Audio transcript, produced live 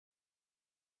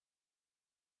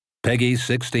Peggy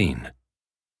 16.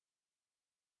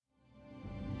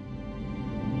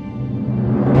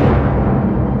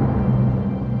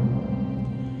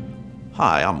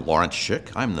 Hi, I'm Lawrence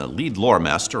Schick. I'm the lead lore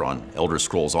master on Elder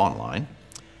Scrolls Online,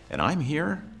 and I'm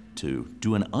here to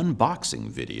do an unboxing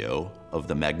video of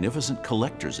the magnificent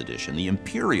collector's edition, the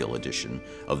Imperial Edition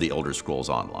of the Elder Scrolls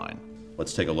Online.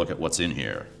 Let's take a look at what's in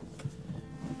here.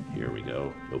 Here we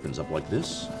go. It opens up like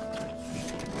this.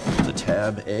 The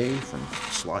tab A from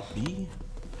slot B.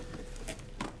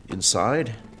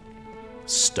 Inside,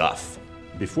 stuff.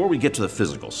 Before we get to the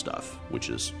physical stuff, which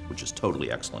is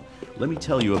totally excellent, let me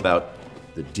tell you about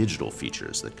the digital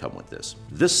features that come with this.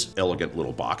 This elegant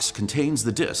little box contains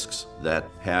the discs that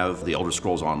have the Elder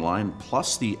Scrolls Online,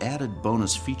 plus the added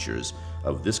bonus features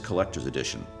of this collector's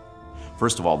edition.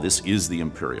 First of all, this is the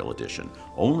Imperial Edition.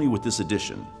 Only with this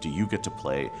edition do you get to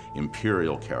play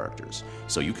Imperial characters.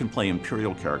 So you can play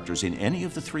Imperial characters in any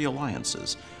of the 3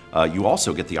 alliances. You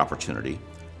also get the opportunity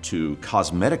to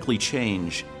cosmetically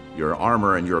change your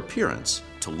armor and your appearance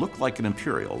to look like an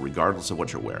Imperial, regardless of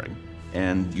what you're wearing.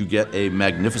 And you get a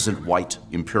magnificent white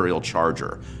Imperial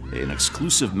Charger, an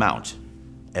exclusive mount.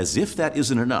 As if that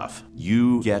isn't enough,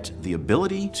 you get the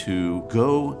ability to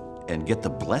go and get the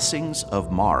blessings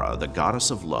of Mara, the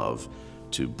goddess of love,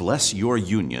 to bless your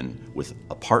union with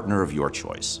a partner of your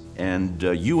choice. And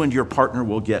you and your partner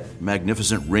will get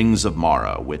magnificent rings of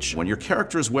Mara, which, when your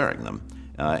character is wearing them,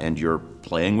 and you're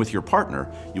playing with your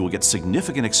partner, you will get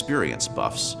significant experience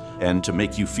buffs. And to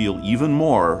make you feel even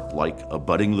more like a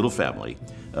budding little family,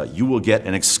 you will get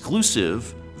an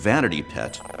exclusive vanity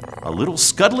pet, a little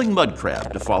scuttling mud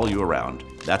crab to follow you around.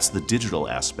 That's the digital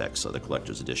aspects of the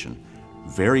collector's edition.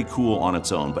 Very cool on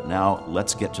its own, but now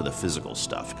let's get to the physical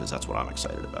stuff, because that's what I'm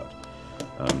excited about.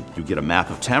 You get a map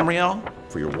of Tamriel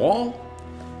for your wall,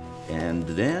 and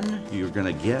then you're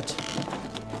gonna get,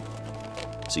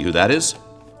 see who that is?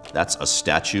 That's a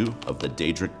statue of the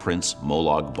Daedric Prince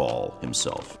Molag Bal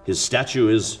himself. His statue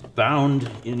is bound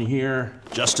in here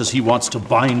just as he wants to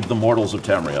bind the mortals of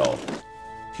Tamriel.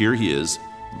 Here he is,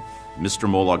 Mr.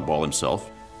 Molag Bal himself,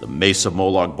 the Mace of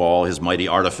Molag Bal, his mighty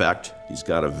artifact. He's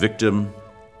got a victim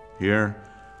here.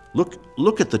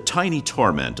 Look at the tiny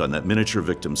torment on that miniature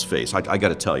victim's face. I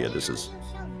gotta tell you, this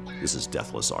is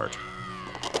deathless art.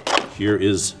 Here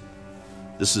is,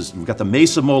 we've got the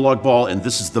Mace of Molag Bal, and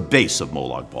this is the base of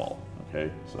Molag Bal.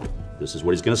 Okay, so this is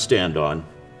what he's gonna stand on.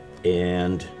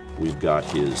 And we've got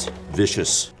his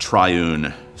vicious,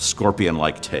 triune,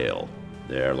 scorpion-like tail.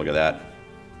 There, look at that.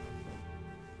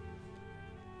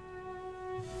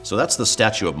 So that's the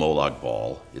statue of Molag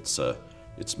Bal.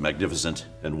 It's magnificent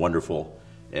and wonderful,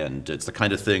 and it's the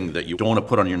kind of thing that you don't want to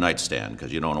put on your nightstand,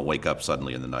 because you don't want to wake up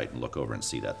suddenly in the night and look over and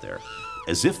see that there.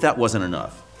 As if that wasn't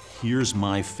enough, here's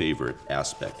my favorite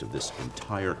aspect of this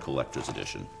entire collector's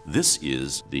edition. This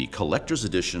is the collector's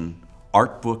edition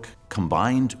art book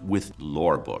combined with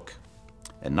lore book.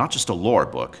 And not just a lore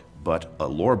book, but a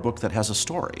lore book that has a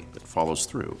story that follows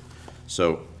through.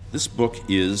 So this book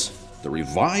is the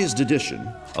revised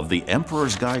edition of the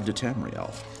Emperor's Guide to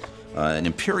Tamriel. An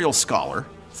Imperial scholar,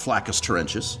 Flaccus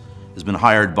Terentius, has been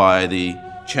hired by the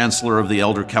Chancellor of the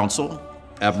Elder Council,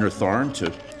 Abner Tharn,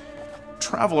 to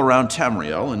travel around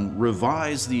Tamriel and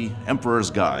revise the Emperor's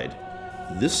Guide.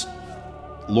 This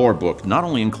lore book not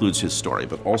only includes his story,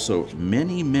 but also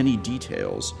many, many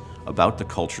details about the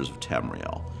cultures of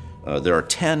Tamriel. There are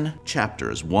 10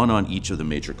 chapters, one on each of the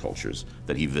major cultures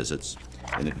that he visits,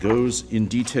 and it goes in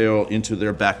detail into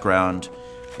their background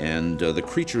and the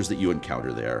creatures that you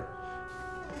encounter there.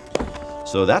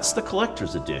 So that's the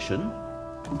collector's edition.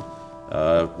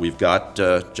 We've got,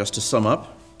 just to sum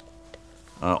up,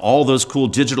 all those cool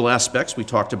digital aspects we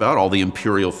talked about, all the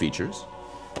Imperial features,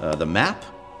 the map,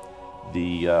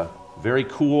 the very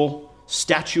cool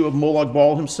statue of Molag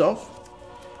Bal himself,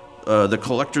 the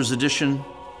collector's edition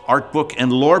art book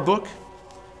and lore book,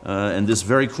 and this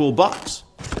very cool box.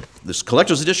 This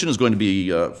collector's edition is going to be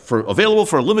available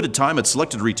for a limited time at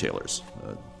selected retailers.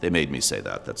 They made me say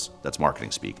that. That's marketing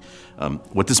speak.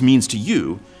 What this means to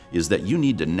you is that you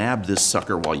need to nab this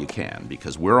sucker while you can,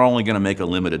 because we're only going to make a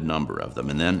limited number of them,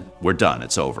 and then we're done.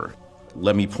 It's over.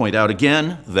 Let me point out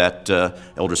again that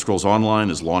Elder Scrolls Online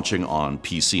is launching on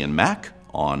PC and Mac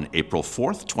on April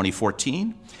 4th,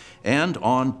 2014, and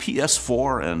on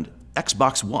PS4 and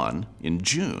Xbox One in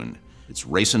June. It's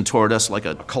racing toward us like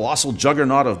a colossal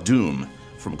juggernaut of doom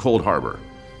from Cold Harbor.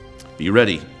 Be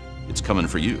ready. It's coming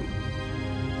for you.